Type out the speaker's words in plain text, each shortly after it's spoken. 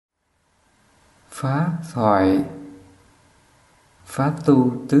Pháp thoại. Pháp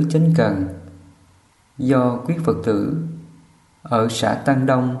tu tứ chánh cần do quý Phật tử ở xã Tân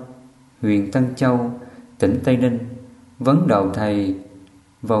Đông, huyện Tân Châu, tỉnh Tây Ninh vấn đầu thầy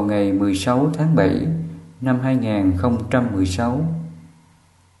vào ngày 16 tháng 7 năm 2016.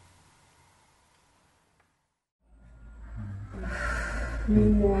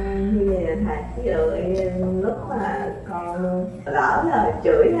 Như vậy là thầy, ví dụ lúc mà con lỡ lời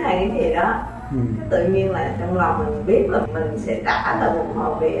chửi hay gì đó, tự nhiên là trong lòng mình biết là mình sẽ trả lời một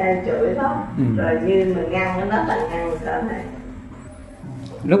hồi bị ai chửi đó, rồi như mình ngăn nó là ngăn cơ này.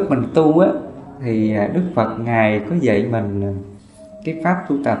 Lúc mình tu á thì Đức Phật Ngài có dạy mình cái pháp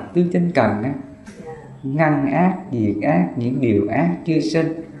tu tập tứ chánh cần á, ngăn ác diệt ác những điều ác chưa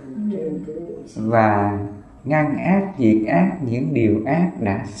sinh, và ngăn ác diệt ác những điều ác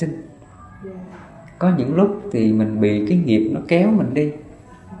đã sinh. Có những lúc thì mình bị cái nghiệp nó kéo mình đi,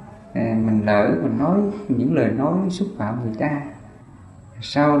 mình lỡ mình nói những lời nói xúc phạm người ta,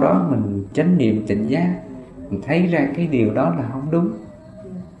 sau đó mình chánh niệm tỉnh giác, mình thấy ra cái điều đó là không đúng,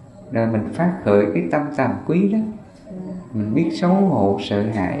 rồi mình phát khởi cái tâm tàm quý đó, mình biết xấu hổ sợ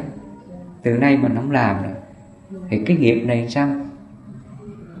hãi, từ nay mình không làm nữa, thì cái nghiệp này sao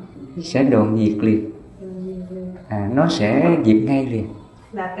sẽ đoạn diệt liền, nó sẽ diệt ngay liền.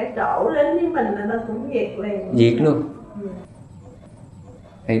 Là cái chỗ đến với mình là nó cũng diệt liền, diệt luôn.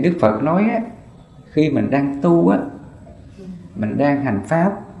 Thì Đức Phật nói á, khi mình đang tu á, mình đang hành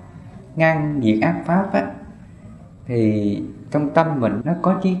pháp ngăn diệt ác pháp á, thì trong tâm mình nó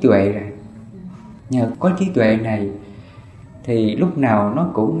có trí tuệ rồi. Nhờ có trí tuệ này thì lúc nào nó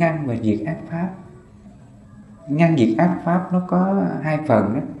cũng ngăn và diệt ác pháp. Ngăn diệt ác pháp nó có hai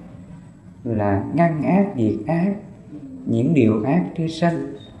phần đó, là ngăn ác diệt ác những điều ác chưa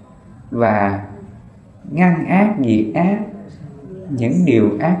sanh, và ngăn ác diệt ác những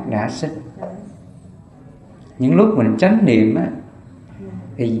điều ác đã sinh. Những lúc mình chánh niệm á,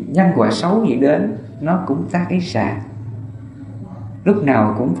 thì nhân quả xấu gì đến nó cũng tác ý xả, lúc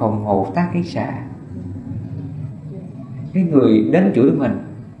nào cũng phòng hộ tác ý xả. Cái người đến chửi mình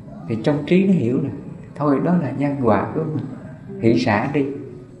thì trong trí nó hiểu là thôi đó là nhân quả của mình, hỷ xả đi.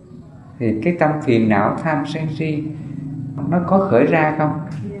 Thì cái tâm phiền não tham sân si nó có khởi ra không?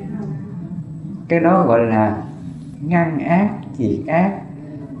 Cái đó gọi là ngăn ác diệt ác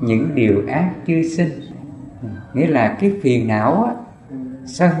những điều ác chưa sinh. Nghĩa là cái phiền não á,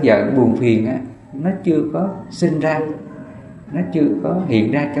 sân giận buồn phiền á, nó chưa có sinh ra, nó chưa có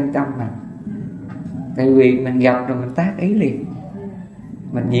hiện ra trong tâm mình. Tại vì mình gặp rồi mình tác ý liền,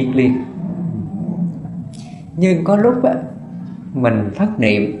 mình diệt liền. Nhưng có lúc á, mình thất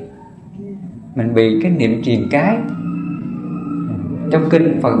niệm, mình bị cái niệm triền cái. Trong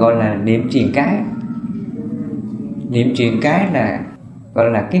kinh Phật gọi là niệm triền cái. Niệm triền cái là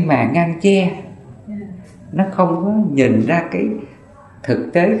gọi là cái màn ngăn che, nó không có nhìn ra cái thực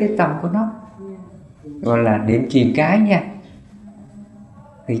tế cái tâm của nó, gọi là niệm triền cái nha.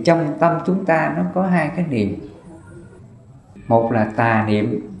 Thì trong tâm chúng ta nó có hai cái niệm, một là tà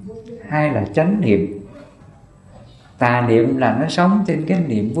niệm, hai là chánh niệm. Tà niệm là nó sống trên cái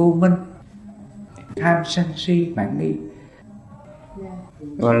niệm vô minh, tham sân si mạn nghi,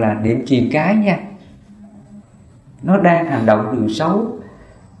 gọi là niệm triền cái nha. Nó đang hành động điều xấu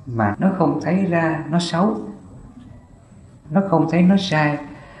mà nó không thấy ra nó xấu, nó không thấy nó sai,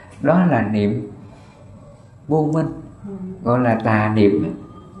 đó là niệm vô minh, gọi là tà niệm.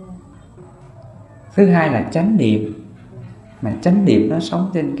 Thứ hai là chánh niệm, mà chánh niệm nó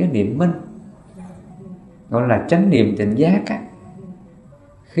sống trên cái niệm minh, gọi là chánh niệm tỉnh giác á.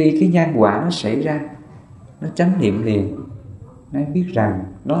 Khi cái nhân quả nó xảy ra, nó chánh niệm liền, nó biết rằng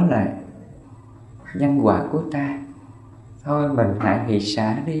đó là nhân quả của ta, thôi mình hãy hỷ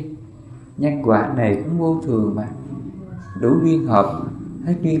xả đi, nhân quả này cũng vô thường mà, đủ duyên hợp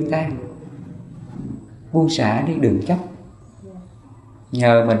hết duyên tan, buông xả đi, đừng chấp.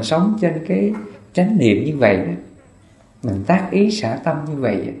 Nhờ mình sống trên cái chánh niệm như vậy đó, mình tác ý xả tâm như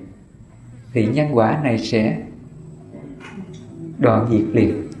vậy, thì nhân quả này sẽ đoạn diệt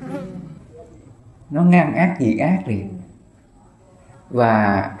liền, nó ngăn ác diệt ác liền.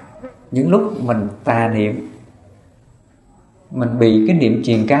 Và những lúc mình tà niệm, mình bị cái niệm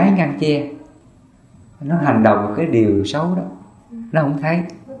triền cái ngăn che, nó hành động cái điều xấu đó, nó không thấy.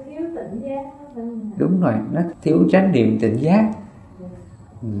 Đúng rồi, nó thiếu chánh niệm tỉnh giác.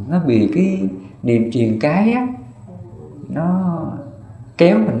 Nó bị cái niệm triền cái á, nó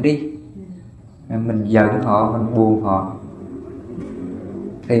kéo mình đi, mình giận họ, mình buồn họ,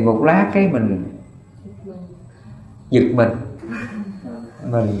 thì một lát cái mình giật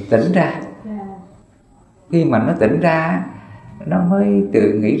mình tỉnh ra. Khi mà nó tỉnh ra, nó mới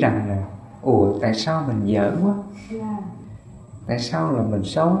tự nghĩ rằng là ủa tại sao mình dở quá, tại sao là mình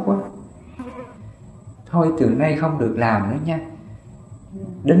xấu quá, thôi từ nay không được làm nữa nha.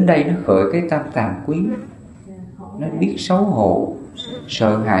 Đến đây nó khởi cái tâm tàm quý, nó biết xấu hổ,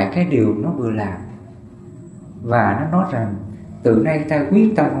 sợ hãi cái điều nó vừa làm, và nó nói rằng từ nay ta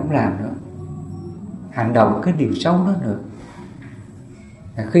quyết tâm không làm nữa, hành động cái điều xấu đó nữa.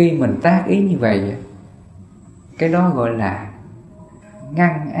 Khi mình tác ý như vậy, cái đó gọi là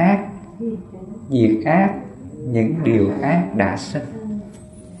ngăn ác, diệt ác, những điều ác đã sinh.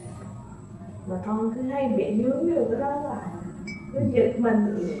 Mà con cứ hay bị vướng vô cái đó là nó giật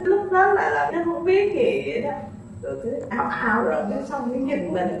mình, lúc đó là nó không biết gì vậy đó, rồi cứ ao rồi cái xong cái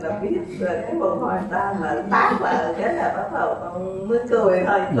giật mình là biết rồi, cái một hồi ta mà tát vào cái là bắt đầu con mới cười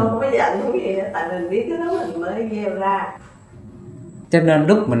thôi, con không có giận cái gì đó, tại mình biết cái đó mình mới gieo ra. Cho nên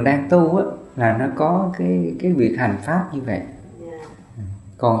lúc mình đang tu á là nó có cái việc hành pháp như vậy.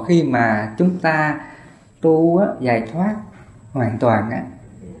 Còn khi mà chúng ta tu á, giải thoát hoàn toàn á,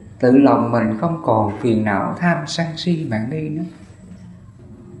 tự lòng mình không còn phiền não tham sân si mạn nghi nữa,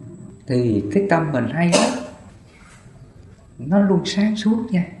 thì cái tâm mình hay lắm, nó luôn sáng suốt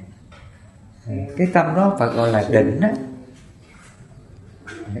nha. Cái tâm đó phải gọi là định á,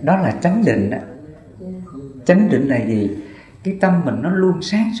 đó là chánh định á. Chánh định là gì? Cái tâm mình nó luôn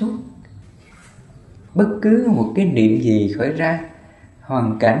sáng suốt, bất cứ một cái niệm gì khởi ra,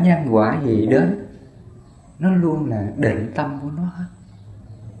 hoàn cảnh nhân quả gì đến, nó luôn là định tâm của nó hết.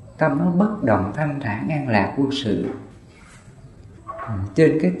 Tâm nó bất động thanh thản an lạc vô sự.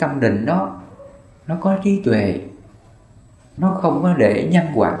 Trên cái tâm định đó, nó có trí tuệ, nó không có để nhân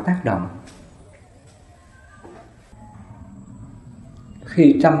quả tác động.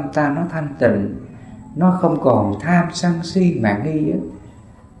 Khi tâm ta nó thanh tịnh, nó không còn tham sân si mạn nghi á,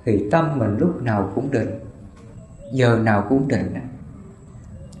 thì tâm mình lúc nào cũng định, giờ nào cũng định.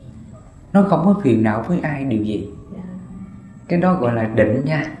 Nó không có phiền não với ai điều gì. Cái đó gọi là định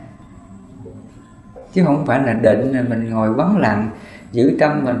nha, chứ không phải là định là mình ngồi vắng lặng, giữ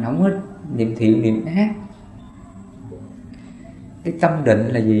tâm mình không có niệm thiện niệm ác. Cái tâm định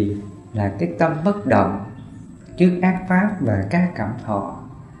là gì? Là cái tâm bất động trước ác pháp và các cảm thọ.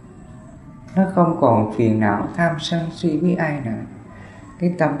 Nó không còn phiền não tham sân si với ai nữa.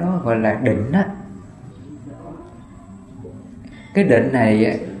 Cái tâm đó gọi là định á. Cái định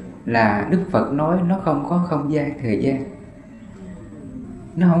này là Đức Phật nói nó không có không gian thời gian.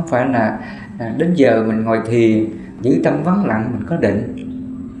 Nó không phải là đến giờ mình ngồi thiền, giữ tâm vắng lặng mình có định,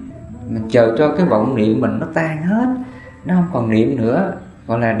 mình chờ cho cái vọng niệm mình nó tan hết, nó không còn niệm nữa,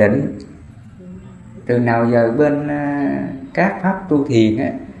 gọi là định. Từ nào giờ bên các pháp tu thiền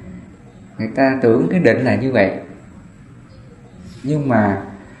á, người ta tưởng cái định là như vậy. Nhưng mà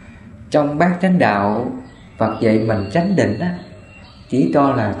trong bát chánh đạo, Phật dạy mình chánh định á, chỉ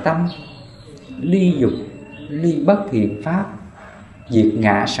cho là tâm ly dục, ly bất thiện pháp, diệt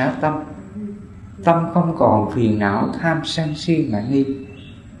ngã xả tâm. Tâm không còn phiền não tham sân si mạn nghi.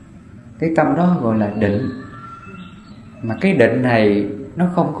 Cái tâm đó gọi là định. Mà cái định này nó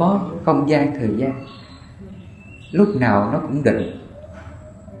không có không gian thời gian, lúc nào nó cũng định.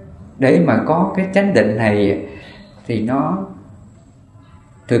 Để mà có cái chánh định này thì nó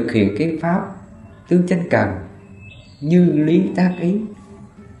thực hiện cái pháp tứ chánh cần, như lý tác ý,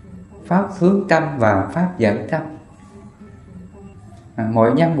 pháp hướng tâm và pháp dẫn tâm.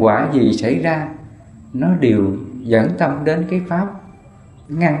 Mọi nhân quả gì xảy ra, nó đều dẫn tâm đến cái pháp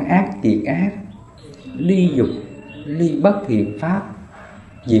ngăn ác diệt ác, ly dục, ly bất thiện pháp,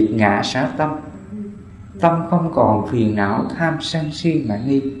 diệt ngã xả tâm. Tâm không còn phiền não tham sân si mạn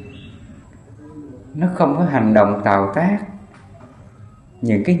nghi. Nó không có hành động tạo tác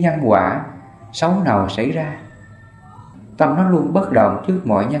những cái nhân quả xấu nào xảy ra. Tâm nó luôn bất động trước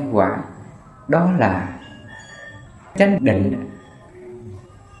mọi nhân quả. Đó là chánh định.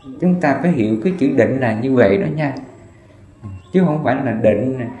 Chúng ta phải hiểu cái chữ định là như vậy đó nha, chứ không phải là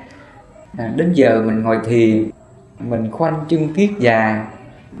định đến giờ mình ngồi thiền, mình khoanh chân kiết già,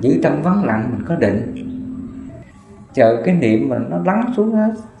 giữ tâm vắng lặng mình có định, chờ cái niệm mình nó lắng xuống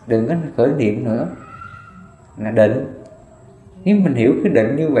hết, đừng có khởi niệm nữa là định. Nếu mình hiểu cái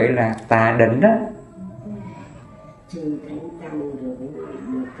định như vậy là tà định đó. Chừng thánh tâm rồi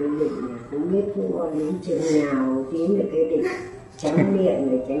một cái định là không biết đến chừng nào tiến được cái định chánh niệm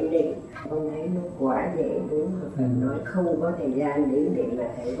rồi chánh định. Con thấy nó quá dễ, đúng rồi. Phật nói không có thời gian đến để mà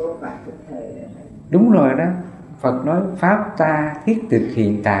thấy có quả thực thời rồi. Đúng rồi đó. Phật nói pháp ta thiết thực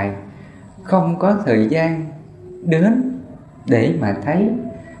hiện tại, không có thời gian đến để mà thấy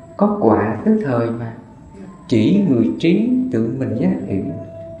có quả tức thời mà. Chỉ người trí tự mình giác hiện.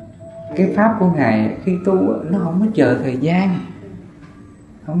 Cái pháp của Ngài khi tu nó không có chờ thời gian.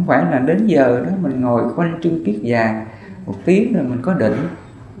 Không phải là đến giờ đó mình ngồi khoanh chân kiết già 1 tiếng rồi mình có định.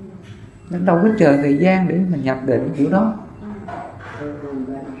 Nó đâu có chờ thời gian để mình nhập định kiểu đó.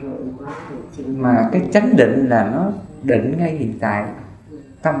 Mà cái chánh định là nó định ngay hiện tại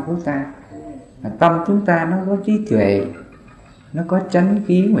tâm của ta. Mà tâm chúng ta nó có trí tuệ, nó có chánh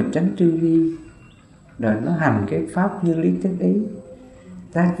kiến và chánh tư duy, rồi nó hành cái pháp như lý tức ý,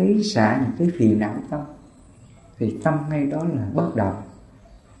 ta thấy xả những cái phiền não tâm, thì tâm ngay đó là bất động.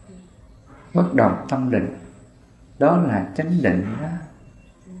 Bất động tâm định, đó là chánh định đó.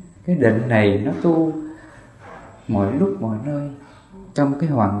 Cái định này nó tu mọi lúc mọi nơi, trong cái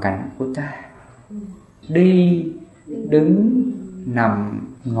hoàn cảnh của ta, đi, đứng, nằm,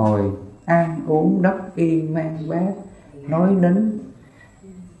 ngồi, ăn, uống, đắp y, mang bát, nói đến,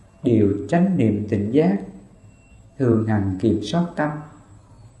 đều chánh niệm tỉnh giác, thường hành kiểm soát tâm.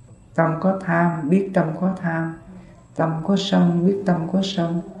 Tâm có tham, biết tâm có tham. Tâm có sân, biết tâm có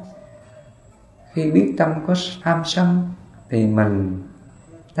sân. Khi biết tâm có tham sân thì mình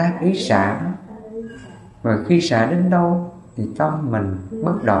tác ý xả. Và khi xả đến đâu thì tâm mình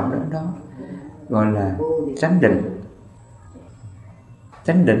bất động đến đó, gọi là chánh định.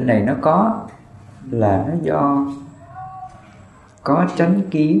 Chánh định này nó có là nó do có chánh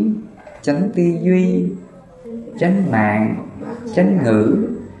kiến, chánh tư duy, chánh mạng, chánh ngữ,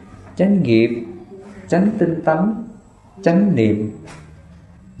 chánh nghiệp, chánh tinh tấn, chánh niệm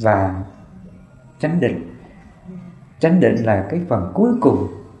và chánh định. Chánh định là cái phần cuối cùng,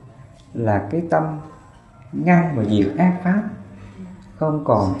 là cái tâm ngăn và diệt ác pháp, không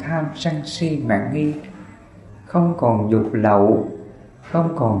còn tham sân si mạn nghi, không còn dục lậu,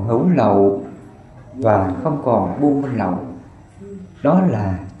 không còn hữu lậu và không còn buông minh lậu. Đó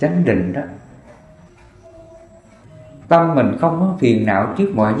là chánh định đó. Tâm mình không có phiền não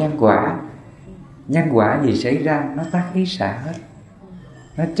trước mọi nhân quả. Nhân quả gì xảy ra nó tác ý xả hết.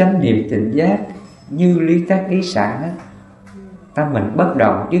 Nó chánh niệm tỉnh giác, như lý tác ý xả hết. Tâm mình bất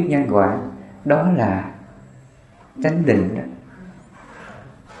động trước nhân quả, đó là chánh định đó.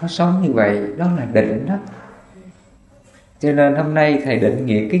 Nó sống như vậy, đó là định đó. Cho nên hôm nay thầy định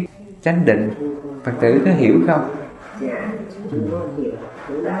nghĩa cái chánh định, Phật tử có hiểu không? Dạ, chúng con hiểu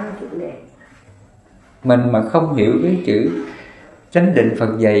chỗ đó, chỗ này. Mình mà không hiểu cái chữ chánh định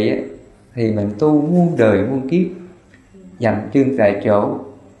Phật dạy á, thì mình tu muôn đời muôn kiếp, dậm chân tại chỗ.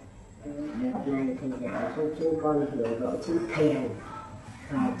 Đợt này thầy giảng cho chúng con hiểu rõ chữ thiền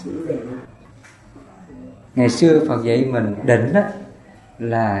và chữ định. Ngày xưa Phật dạy mình định á,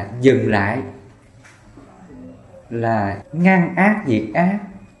 là dừng lại, là ngăn ác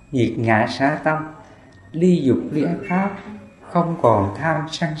diệt ngã xả tâm, ly dục ly ác pháp, không còn tham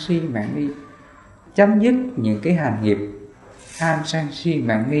sân si mạn nghi, chấm dứt những cái hành nghiệp tham sân si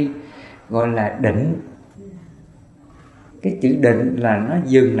mạn nghi, gọi là định. Cái chữ định là nó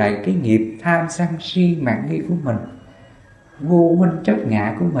dừng lại cái nghiệp tham sân si mạn nghi của mình, vô minh chấp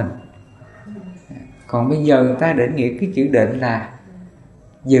ngã của mình. Còn bây giờ người ta định nghĩa cái chữ định là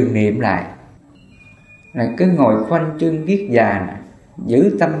dừng niệm lại, là cứ ngồi khoanh chân viết già nè,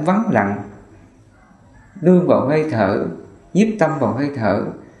 giữ tâm vắng lặng, đưa vào hơi thở, nhiếp tâm vào hơi thở,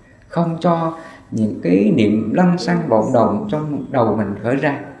 không cho những cái niệm lăng xăng vọng động trong đầu mình khởi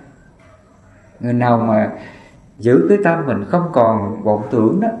ra. Người nào mà giữ cái tâm mình không còn vọng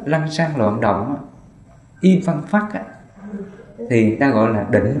tưởng đó, lăng xăng loạn động đó, im phăng phắc đó, thì người ta gọi là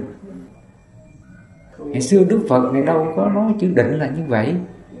định. Ngày xưa Đức Phật này đâu có nói chữ định là như vậy.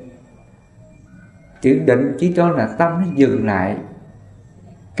 Chữ định chỉ cho là tâm nó dừng lại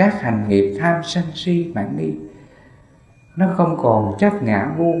các hành nghiệp tham sân si mạn nghi, nó không còn chấp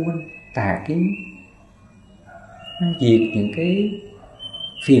ngã vô minh tà kiến, nó diệt những cái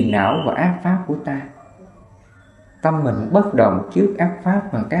phiền não và ác pháp của ta. Tâm mình bất động trước ác pháp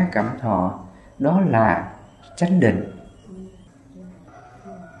và các cảm thọ, đó là chánh định.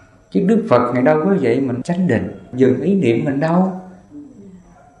 Chứ Đức Phật ngày đâu có vậy mình chánh định, dừng ý niệm mình đâu.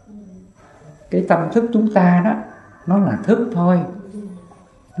 Cái tâm thức chúng ta đó, nó là thức thôi,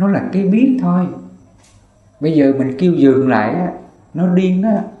 nó là cái biết thôi. Bây giờ mình kêu dừng lại á, nó điên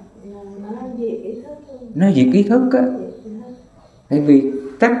á, nó diệt ý thức á. Tại vì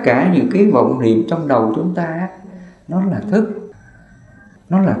tất cả những cái vọng niệm trong đầu chúng ta á, nó là thức,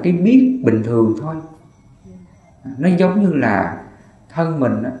 nó là cái biết bình thường thôi. Nó giống như là thân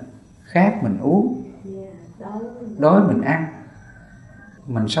mình á, khát mình uống, đói mình ăn,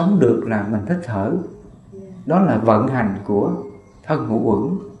 mình sống được là mình thích thở. Đó là vận hành của thân ngũ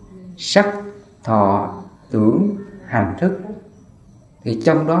uẩn, sắc, thọ, tưởng, hành, thức. Thì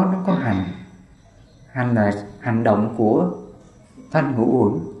trong đó nó có hành. Hành là hành động của thân ngũ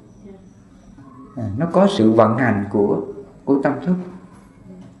uẩn. Nó có sự vận hành của tâm thức.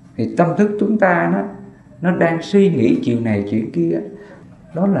 Thì tâm thức chúng ta nó đang suy nghĩ chuyện này chuyện kia,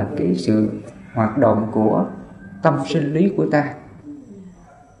 đó là cái sự hoạt động của tâm sinh lý của ta.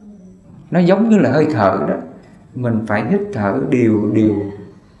 Nó giống như là hơi thở đó, mình phải hít thở đều đều.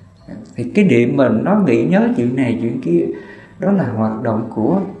 Thì cái niệm mình nó nghĩ nhớ chuyện này chuyện kia, đó là hoạt động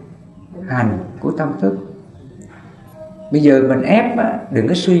của hành, của tâm thức. Bây giờ mình ép á, đừng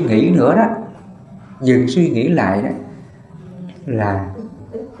có suy nghĩ nữa đó, dừng suy nghĩ lại đó là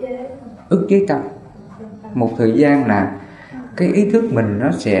ức chế tâm. Một thời gian là cái ý thức mình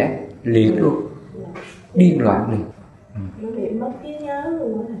nó sẽ liệt luôn, điên loạn liền.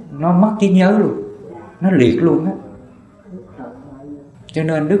 Nó mất trí nhớ luôn, nó liệt luôn á. Cho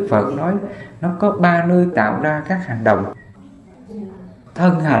nên Đức Phật nói nó có 3 nơi tạo ra các hành động: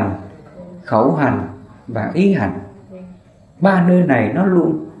 thân hành, khẩu hành và ý hành. 3 nơi này nó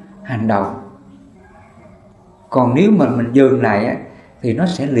luôn hành động. Còn nếu mà mình dừng lại á, thì nó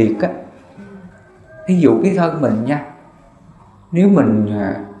sẽ liệt á. Ví dụ cái thân mình nha, nếu mình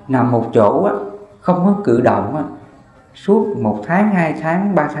nằm một chỗ á, không có cử động á, suốt 1 tháng, 2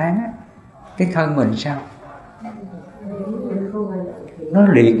 tháng, 3 tháng á, cái thân mình sao? Nó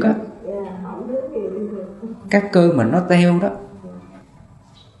liệt á. Các cơ mình nó teo đó.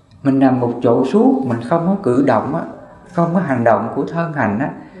 Mình nằm một chỗ suốt, mình không có cử động á, không có hành động của thân hành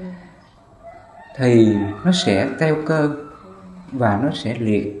á, thì nó sẽ teo cơ và nó sẽ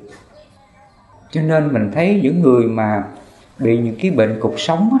liệt. Cho nên mình thấy những người mà bị những cái bệnh cột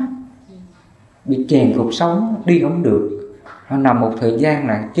sống á, bị chèn cột sống, đi không được, họ nằm một thời gian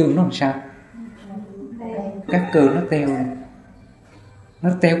là chân nó làm sao? Các cơ nó teo. Nó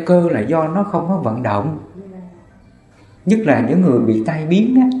teo cơ là do nó không có vận động. Nhất là những người bị tai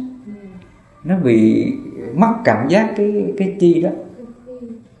biến á, nó bị mất cảm giác cái chi đó,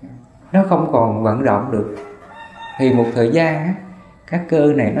 nó không còn vận động được, thì một thời gian á, các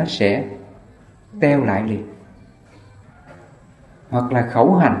cơ này nó sẽ teo lại liền. Hoặc là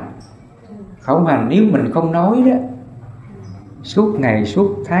khẩu hành. Khẩu hành nếu mình không nói đó, suốt ngày,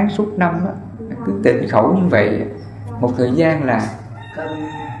 suốt tháng, suốt năm đó, cứ tịnh khẩu như vậy, một thời gian là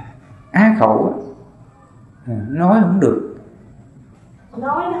á khẩu á, nói không được.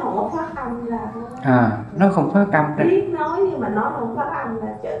 Nói nó không có phát âm ra. Nó không phát âm ra. Biết nói nhưng mà nói không phát âm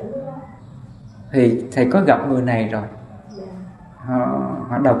là chữ đó. Thì thầy có gặp người này rồi.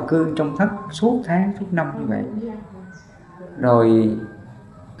 Họ độc cư trong thất suốt tháng, suốt năm như vậy. Rồi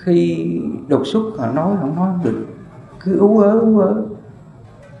khi đột xuất họ nói không được, cứ ú ớ,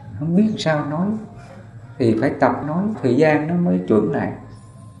 không biết sao nói. Thì phải tập nói, thời gian nó mới chuẩn lại.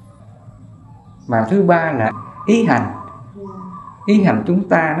 Mà thứ ba là ý hành. Ý hành chúng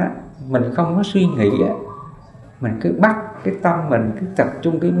ta đó, mình không có suy nghĩ á, mình cứ bắt cái tâm mình cứ tập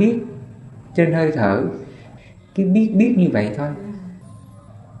trung cái biết trên hơi thở, cái biết như vậy thôi.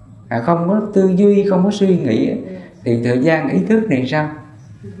 Không có tư duy, không có suy nghĩ, thì thời gian ý thức này sao?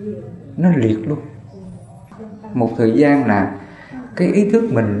 Nó liệt luôn. Một thời gian là cái ý thức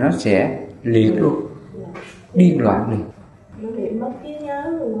mình nó sẽ liệt luôn, điên loạn liền.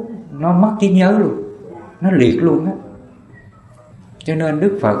 Nó mất trí nhớ luôn, nó liệt luôn á. Cho nên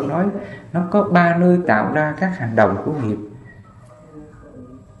Đức Phật nói nó có 3 nơi tạo ra các hành động của nghiệp: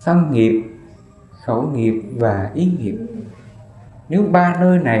 thân nghiệp, khẩu nghiệp và ý nghiệp. Nếu 3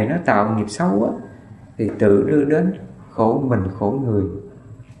 nơi này nó tạo nghiệp xấu á, thì tự đưa đến khổ mình, khổ người.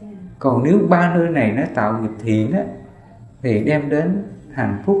 Còn nếu 3 nơi này nó tạo nghiệp thiện á, thì đem đến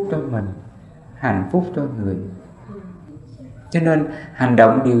hạnh phúc cho mình, hạnh phúc cho người. Cho nên hành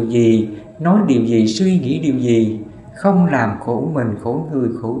động điều gì, nói điều gì, suy nghĩ điều gì không làm khổ mình, khổ người,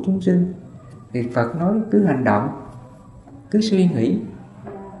 khổ chúng sinh, thì Phật nói cứ hành động, cứ suy nghĩ.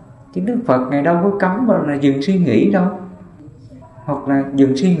 Chứ Đức Phật Ngài đâu có cấm mà là dừng suy nghĩ đâu, hoặc là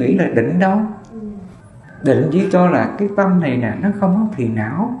dừng suy nghĩ là định đâu. Định chỉ cho là cái tâm này nè, nó không có phiền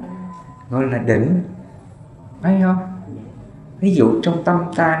não, gọi là định, thấy không? Ví dụ trong tâm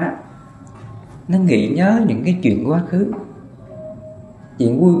ta đó, nó nghĩ nhớ những cái chuyện quá khứ,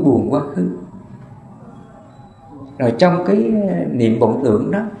 chuyện vui buồn quá khứ. Rồi trong cái niệm vọng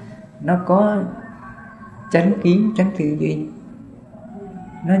tưởng đó, nó có chánh kiến, chánh tư duy.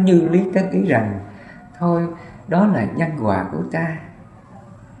 Nó như lý tác ý rằng thôi, đó là nhân quả của ta,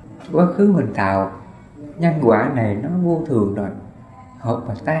 quá khứ mình tạo, nhân quả này nó vô thường rồi, hợp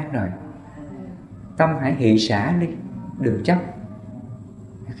và tan rồi. Tâm hãy hỷ xả đi, đừng chấp.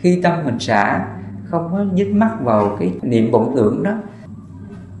 Khi tâm mình xả, không có dính mắc vào cái niệm vọng tưởng đó,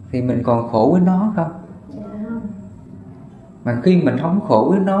 thì mình còn khổ với nó không? Mà khi mình không khổ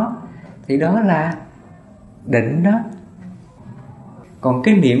với nó, thì đó là định đó. Còn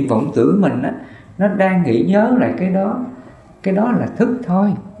cái niệm vọng tưởng mình á, nó đang nghĩ nhớ lại cái đó là thức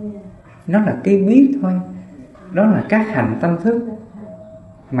thôi. nó là cái biết thôi. Đó là các hành tâm thức.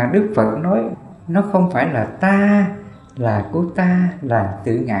 Mà Đức Phật nói nó không phải là ta, là của ta, là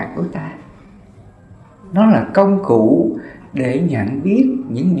tự ngã của ta. Nó là công cụ để nhận biết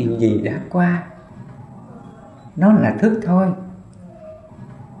những điều gì đã qua. Nó là thức thôi.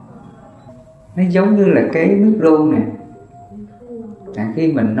 Nó giống như là cái micro nè.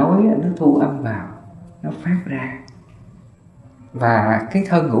 Khi mình nói nó thu âm vào, nó phát ra. Và cái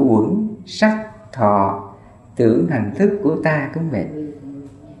thân ngũ uẩn sắc, thọ, tưởng, hành, thức của ta cũng vậy.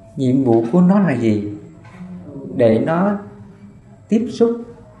 Nhiệm vụ của nó là gì? Để nó tiếp xúc,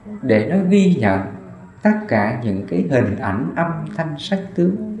 để nó ghi nhận tất cả những cái hình ảnh, âm thanh, sắc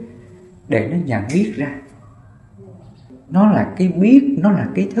tướng, để nó nhận biết ra. Nó là cái biết, nó là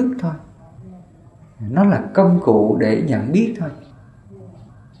cái thức thôi. Nó là công cụ để nhận biết thôi.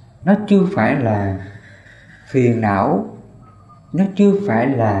 Nó chưa phải là phiền não, nó chưa phải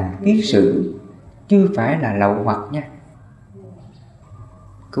là kiết sử, chưa phải là lậu hoặc nha.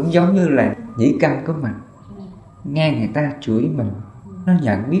 Cũng giống như là nhĩ căn của mình, nghe người ta chửi mình, nó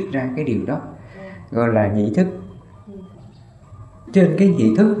nhận biết ra cái điều đó, gọi là nhị thức. Trên cái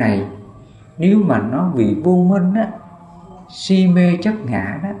nhị thức này, nếu mà nó vì vô minh á, si mê chấp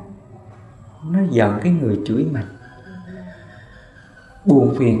ngã đó, nó giận cái người chửi mình,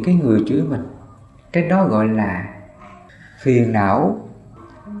 buồn phiền cái người chửi mình, cái đó gọi là phiền não,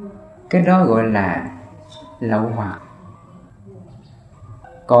 cái đó gọi là lậu hoặc.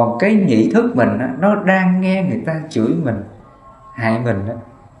 Còn cái nhị thức mình á, nó đang nghe người ta chửi mình, hại mình á,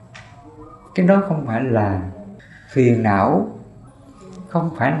 cái đó không phải là phiền não, không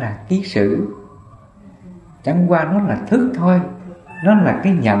phải là kiết sử, chẳng qua nó là thức thôi. Nó là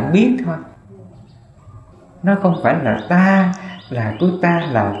cái nhận biết thôi. Nó không phải là ta, là của ta,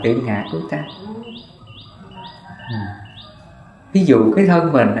 là tự ngã của ta. Ví dụ cái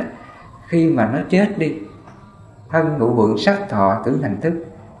thân mình khi mà nó chết đi, thân ngũ uẩn sắc, thọ, tưởng, hành, thức,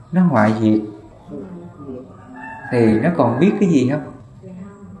 nó hoại diệt, thì nó còn biết cái gì không?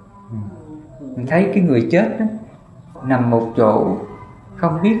 Mình thấy cái người chết đó, nằm một chỗ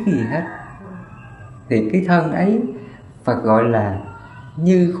không biết cái gì hết, thì cái thân ấy Phật gọi là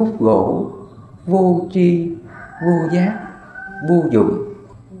như khúc gỗ, vô tri, vô giác, vô dụng,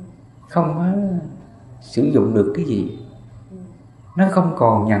 không có sử dụng được cái gì. Nó không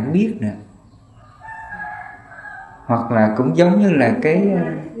còn nhận biết nữa. Hoặc là cũng giống như là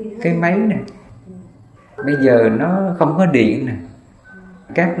cái máy nè, bây giờ nó không có điện nè,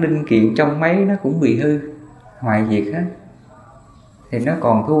 các linh kiện trong máy nó cũng bị hư, hoại diệt hết, thì nó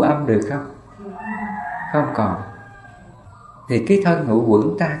còn thu âm được không? Không còn. Thì cái thân ngũ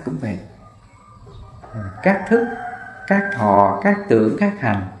uẩn ta cũng vậy. Các thức, các thọ, các tưởng, các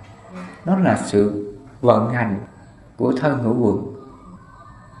hành, nó là sự vận hành của thân ngũ uẩn,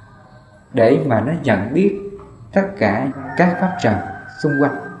 để mà nó nhận biết tất cả các pháp trần xung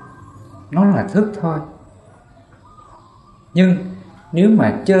quanh. Nó là thức thôi. Nhưng nếu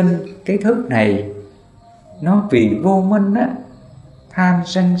mà trên cái thức này nó vì vô minh á, tham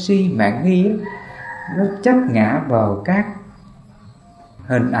sân si mạng nghi á, nó chấp ngã vào các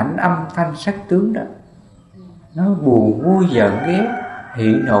hình ảnh âm thanh sắc tướng đó, nó buồn vui giận ghét,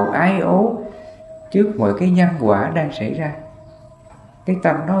 hỉ nộ ái ố trước mọi cái nhân quả đang xảy ra. Cái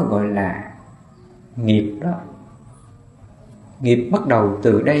tâm đó gọi là nghiệp đó. Nghiệp bắt đầu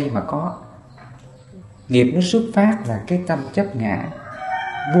từ đây mà có. Nghiệp nó xuất phát là cái tâm chấp ngã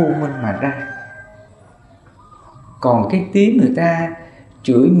vô minh mà ra. Còn cái tiếng người ta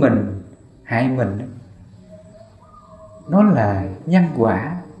chửi mình, hại mình, nó là nhân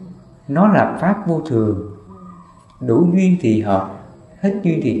quả, nó là pháp vô thường. Đủ duyên thì hợp, hết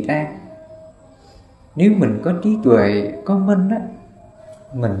duyên thì tan. Nếu mình có trí tuệ, có minh á,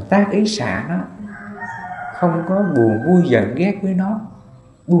 mình tác ý xả nó, không có buồn vui giận ghét với nó,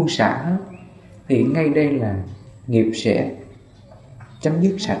 buông xả hết, thì ngay đây là nghiệp sẽ chấm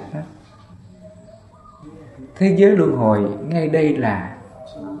dứt sạch hết. Thế giới luân hồi ngay đây là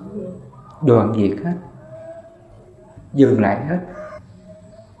đoạn diệt hết, dừng lại hết.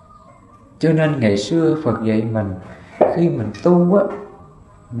 Cho nên ngày xưa Phật dạy mình, khi mình tu á,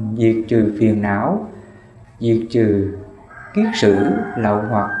 mình diệt trừ phiền não, diệt trừ kiết sử, lậu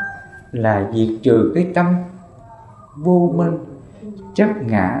hoặc, là diệt trừ cái tâm vô minh, chấp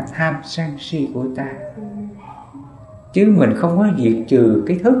ngã, tham sân si của ta. Chứ mình không có diệt trừ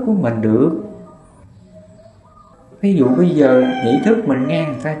cái thức của mình được. Ví dụ bây giờ nhị thức mình nghe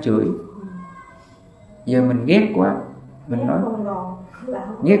người ta chửi, giờ mình ghét quá, mình nói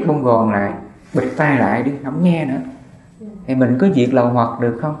ghét bông gòn lại, bịt tai lại đi, không nghe nữa, thì mình có diệt lậu hoặc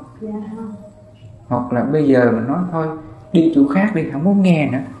được không? Hoặc là bây giờ mình nói thôi đi chỗ khác đi, không muốn nghe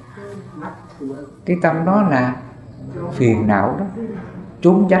nữa, Cái tâm đó là phiền não đó,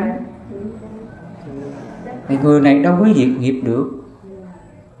 trốn tránh. Thì người này đâu có diệt nghiệp được.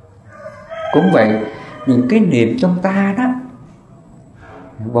 Cũng vậy, những cái niệm trong ta đó,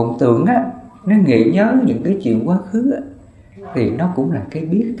 vọng tưởng á, nó nghĩ nhớ những cái chuyện quá khứ á, thì nó cũng là cái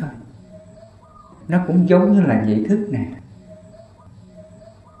biết thôi. Nó cũng giống như là nhị thức nè.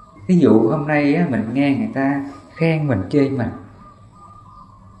 Ví dụ hôm nay á, mình nghe người ta khen mình, chê mình,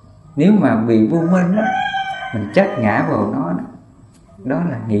 nếu mà vì vô minh á, mình chấp ngã vào nó, đó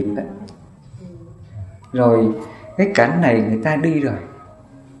là nghiệp đó. Rồi cái cảnh này người ta đi rồi,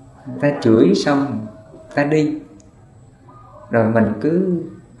 người ta chửi xong người ta đi, rồi mình cứ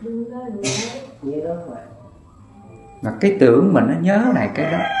mà cái tưởng mình nó nhớ lại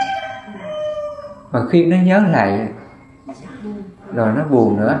cái đó. Và khi nó nhớ lại rồi nó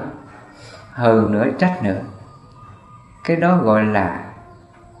buồn nữa, hờn nữa, trách nữa. Cái đó gọi là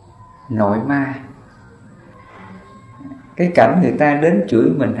nội ma. Cái cảnh người ta đến chửi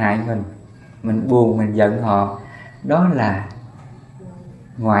mình, hại mình buồn, mình giận họ, đó là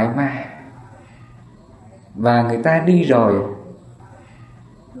ngoại ma. Và người ta đi rồi,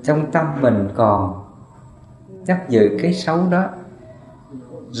 trong tâm mình còn chấp giữ cái xấu đó,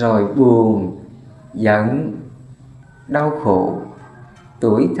 rồi buồn, giận, đau khổ,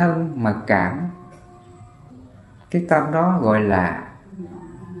 tủi thân, mặc cảm. Cái tâm đó gọi là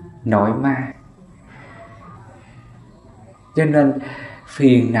nội ma. Cho nên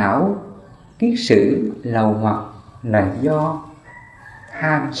phiền não, kiết sử, lầu hoặc là do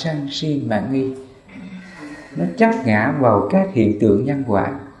tham sân si mạng nghi. Nó chấp ngã vào các hiện tượng nhân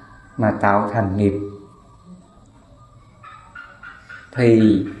quả mà tạo thành nghiệp.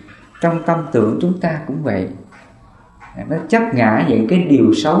 Thì trong tâm tưởng chúng ta cũng vậy, nó chấp ngã những cái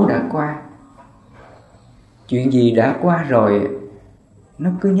điều xấu đã qua. Chuyện gì đã qua rồi nó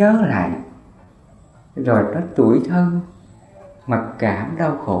cứ nhớ lại, rồi nó tủi thân, mặc cảm,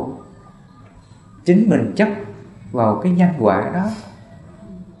 đau khổ. Chính mình chấp vào cái nhân quả đó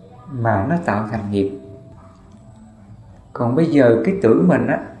mà nó tạo thành nghiệp. Còn bây giờ cái tưởng mình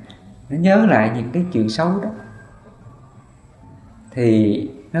á, nó nhớ lại những cái chuyện xấu đó, thì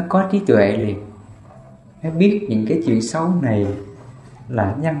nó có trí tuệ liền. Nó biết những cái chuyện xấu này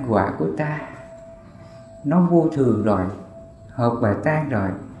là nhân quả của ta, nó vô thường rồi, hợp và tan rồi,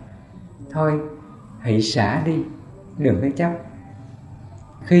 thôi hãy xả đi, đừng có chấp.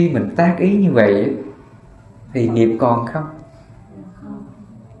 Khi mình tác ý như vậy thì nghiệp còn không?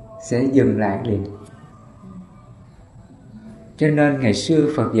 Sẽ dừng lại liền. Cho nên ngày xưa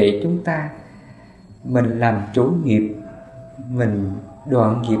Phật dạy chúng ta, mình làm chủ nghiệp, mình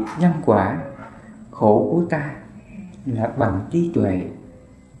đoạn diệt nhân quả khổ của ta là bằng trí tuệ.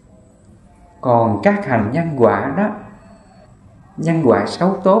 Còn các hành nhân quả đó, nhân quả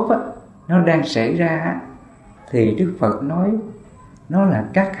xấu tốt á, nó đang xảy ra, thì Đức Phật nói nó là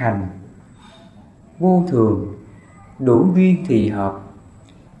các hành vô thường, đủ duyên thì hợp,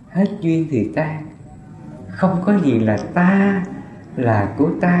 hết duyên thì tan. Không có gì là ta, là của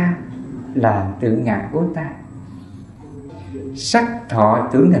ta, là tự ngã của ta. Sắc thọ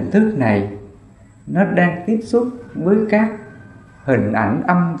tưởng hành thức này nó đang tiếp xúc với các hình ảnh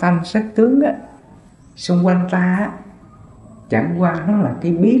âm thanh sắc tướng á, xung quanh ta á, chẳng qua nó là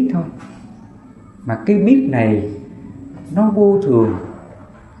cái biết thôi. Mà cái biết này nó vô thường,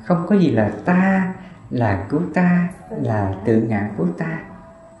 không có gì là ta, là của ta, là tự ngã của ta.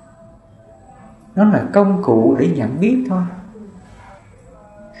 Nó là công cụ để nhận biết thôi.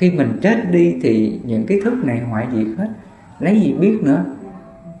 Khi mình chết đi thì những cái thức này hoại diệt hết, lấy gì biết nữa.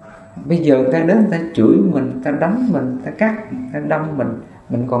 Bây giờ người ta đến, người ta chửi mình, người ta đánh mình, người ta cắt, người ta đâm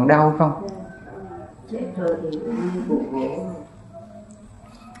mình còn đau không?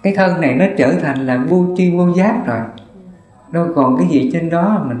 Cái thân này nó trở thành là vô tri vô giác rồi, đâu còn cái gì trên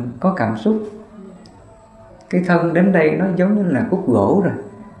đó mình có cảm xúc. Cái thân đến đây nó giống như là khúc gỗ rồi.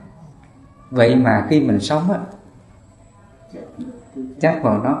 Vậy mà khi mình sống á, chấp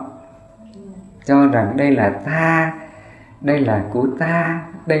vào nó, cho rằng đây là ta, đây là của ta,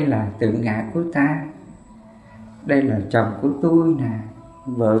 đây là tự ngã của ta, đây là chồng của tôi nè,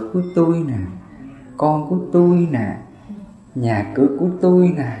 vợ của tôi nè, con của tôi nè, nhà cửa của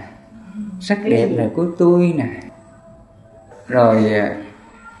tôi nè, sắc đẹp là của tôi nè, rồi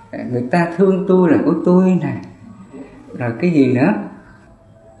người ta thương tôi là của tôi nè, rồi cái gì nữa,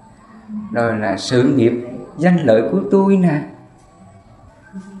 rồi là sự nghiệp danh lợi của tôi nè.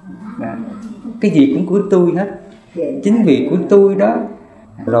 Cái gì cũng của tôi hết, chính vì của tôi đó.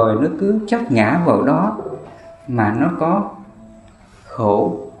 Rồi nó cứ chấp ngã vào đó mà nó có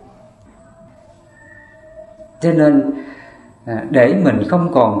khổ. Cho nên để mình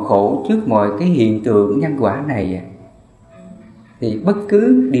không còn khổ trước mọi cái hiện tượng nhân quả này, thì bất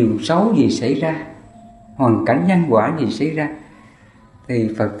cứ điều xấu gì xảy ra, hoàn cảnh nhân quả gì xảy ra,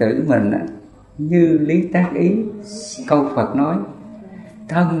 thì Phật tử mình như lý tác ý. Câu Phật nói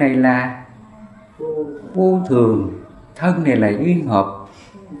thân này là vô thường, thân này là duyên hợp,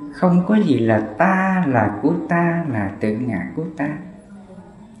 không có gì là ta, là của ta, là tự ngã của ta.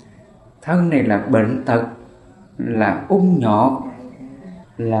 Thân này là bệnh tật, là ung nhọt,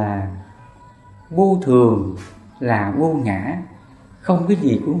 là vô thường, là vô ngã, không có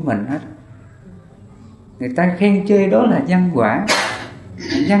gì của mình hết. Người ta khen chê đó là nhân quả.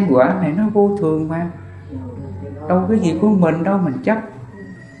 Nhân quả này nó vô thường mà, đâu có gì của mình đâu mình chấp.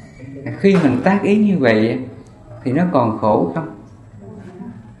 Khi mình tác ý như vậy thì nó còn khổ không?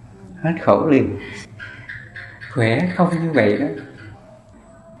 Hết khổ liền. Khỏe không như vậy đó.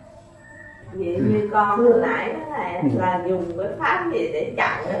 Vậy như con hồi nãy đó thầy, là dùng cái pháp gì để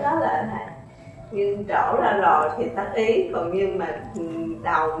chặn cái đó lại thầy? Nhưng trổ ra rồi thì tác ý, còn nhưng mà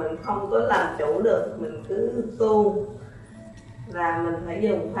đầu mình không có làm chủ được, mình cứ tu là mình phải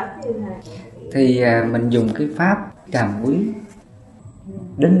dùng pháp như thế. Thì mình dùng cái pháp tàm quý.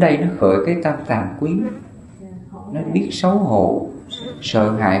 Đến đây nó khởi cái tâm tàm quý, nó biết xấu hổ,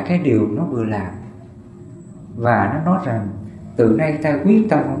 sợ hãi cái điều nó vừa làm, và nó nói rằng từ nay ta quyết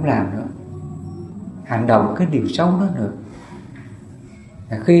tâm không làm nữa, hành động cái điều xấu đó nữa.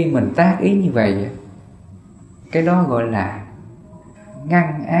 Khi mình tác ý như vậy, cái đó gọi là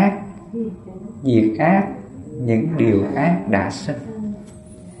ngăn ác, diệt ác, những điều ác đã sinh.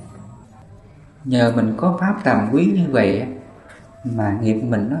 Nhờ mình có pháp tàm quý như vậy mà nghiệp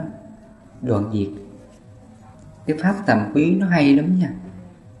mình nó đoạn diệt. Cái pháp tàm quý nó hay lắm nha.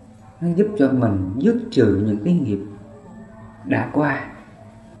 Nó giúp cho mình dứt trừ những cái nghiệp đã qua.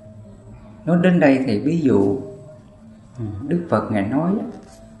 Nói đến đây thì ví dụ Đức Phật Ngài nói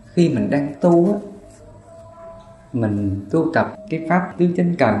khi mình đang tu, mình tu tập cái pháp tứ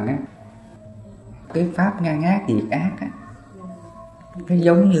chánh cần, cái pháp ngăn ác diệt ác, nó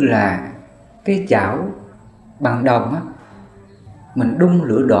giống như là cái chảo bằng đồng, mình đun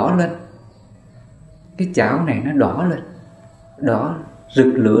lửa đỏ lên, cái chảo này nó đỏ lên, đỏ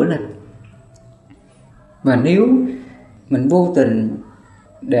rực lửa lên. Mà nếu mình vô tình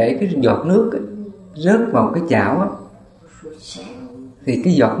để cái giọt nước rớt vào cái chảo thì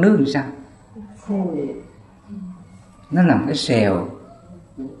cái giọt nước làm sao? Nó làm cái xèo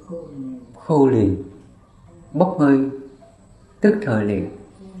khô liền, bốc hơi tức thời liền.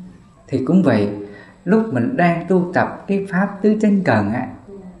 Thì cũng vậy, lúc mình đang tu tập cái pháp tứ chánh cần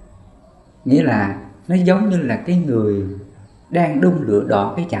nghĩa là nó giống như là cái người đang đun lửa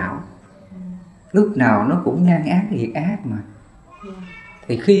đỏ cái chảo, lúc nào nó cũng ngăn ác diệt ác mà.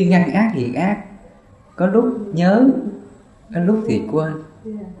 Thì khi ngăn ác diệt ác, có lúc nhớ, có lúc thì quên.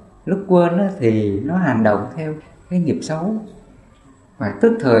 Lúc quên thì nó hành động theo cái nghiệp xấu, và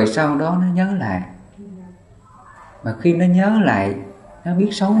tức thời sau đó nó nhớ lại. Mà khi nó nhớ lại, nó biết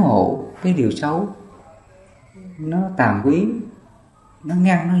xấu hổ cái điều xấu, nó tàm quý, nó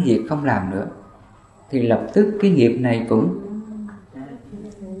ngăn, nó diệt không làm nữa, thì lập tức cái nghiệp này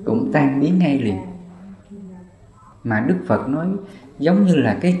cũng tan biến ngay liền. Mà Đức Phật nói giống như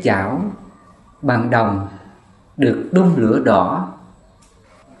là cái chảo bằng đồng được đun lửa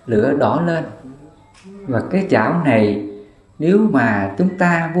đỏ lên. Và cái chảo này nếu mà chúng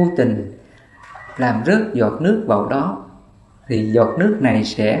ta vô tình làm rớt giọt nước vào đó, thì giọt nước này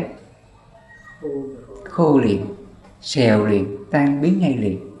sẽ khô liền, xèo liền, tan biến ngay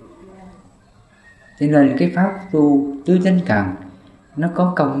liền. Cho nên cái pháp tu tứ chánh cần nó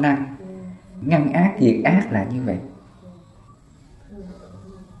có công năng ngăn ác diệt ác là như vậy.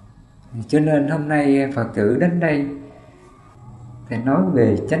 Cho nên hôm nay Phật tử đến đây thì nói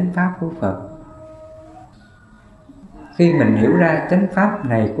về chánh pháp của Phật. Khi mình hiểu ra chánh pháp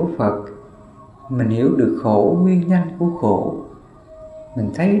này của Phật, mình hiểu được khổ, nguyên nhân của khổ,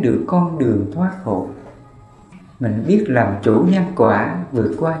 mình thấy được con đường thoát khổ, mình biết làm chủ nhân quả,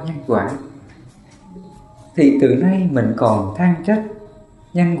 vượt qua nhân quả, thì từ nay mình còn than trách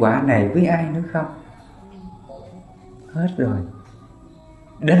nhân quả này với ai nữa không? Hết rồi.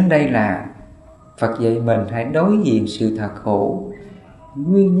 Đến đây là Phật dạy mình hãy đối diện sự thật khổ,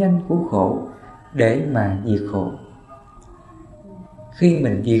 nguyên nhân của khổ, để mà diệt khổ. Khi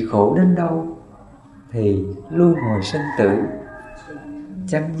mình diệt khổ đến đâu thì luân hồi sinh tử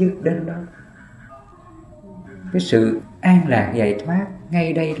chấm dứt đến đó. Cái sự an lạc giải thoát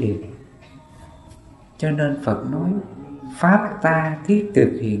ngay đây liền. Cho nên Phật nói pháp ta thiết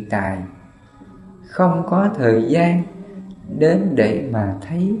thực hiện tại, không có thời gian đến để mà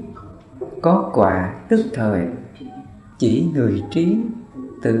thấy, có quả tức thời, chỉ người trí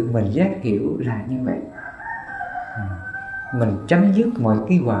tự mình giác hiểu là như vậy. Mình chấm dứt mọi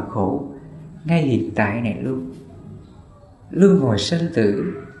cái hòa khổ ngay hiện tại này luôn. Luân hồi sinh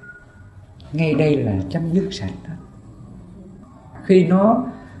tử ngay đây là chấm dứt sạch đó. Khi nó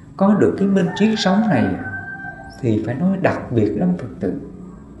có được cái minh triết sống này thì phải nói đặc biệt lắm Phật tử.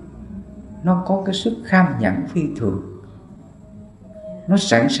 Nó có cái sức kham nhẫn phi thường. Nó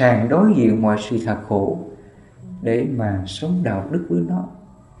sẵn sàng đối diện mọi sự thật khổ để mà sống đạo đức với nó.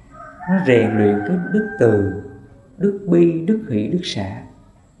 Nó rèn luyện cái đức từ, đức bi, đức hỷ, đức xả.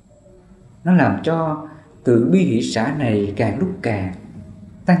 Nó làm cho từ bi hỷ xả này càng lúc càng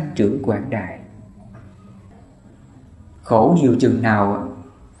tăng trưởng quảng đại. Khổ nhiều chừng nào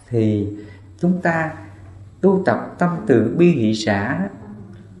thì chúng ta tu tập tâm từ bi hỷ xả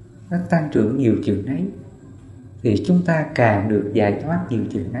nó tăng trưởng nhiều chừng ấy, thì chúng ta càng được giải thoát nhiều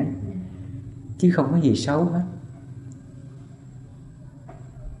chừng ấy, chứ không có gì xấu hết.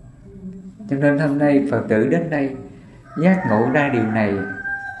 Cho nên hôm nay Phật tử đến đây giác ngộ ra điều này,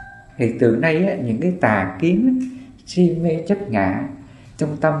 thì từ nay á, những cái tà kiến si mê chấp ngã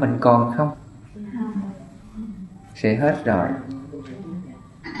trong tâm mình còn không? Sẽ hết rồi.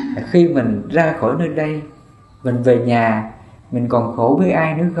 Khi mình ra khỏi nơi đây, mình về nhà, mình còn khổ với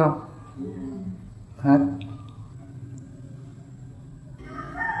ai nữa không? Hết.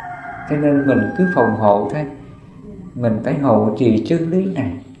 Cho nên mình cứ phòng hộ thôi. Mình phải hộ trì chân lý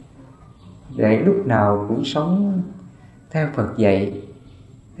này, để lúc nào cũng sống theo Phật dạy,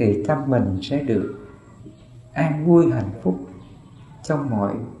 thì tâm mình sẽ được an vui hạnh phúc trong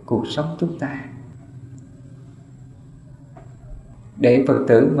mọi cuộc sống chúng ta. Để Phật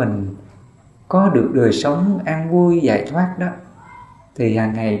tử mình có được đời sống an vui giải thoát đó, thì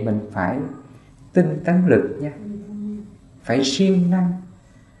hàng ngày mình phải tinh tấn lực nha. Phải siêng năng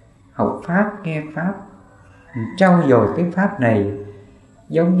học Pháp, nghe Pháp, trau dồi cái Pháp này.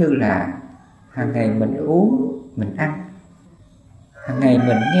 Giống như là hàng ngày mình uống, mình ăn, hàng ngày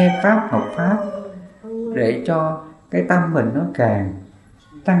mình nghe Pháp, học Pháp, để cho cái tâm mình nó càng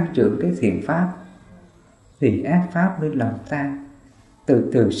tăng trưởng cái thiện Pháp, thì ác Pháp lên lòng ta từ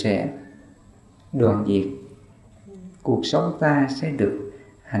từ sẽ đoạn diệt. Cuộc sống ta sẽ được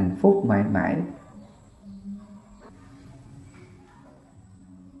hạnh phúc mãi mãi.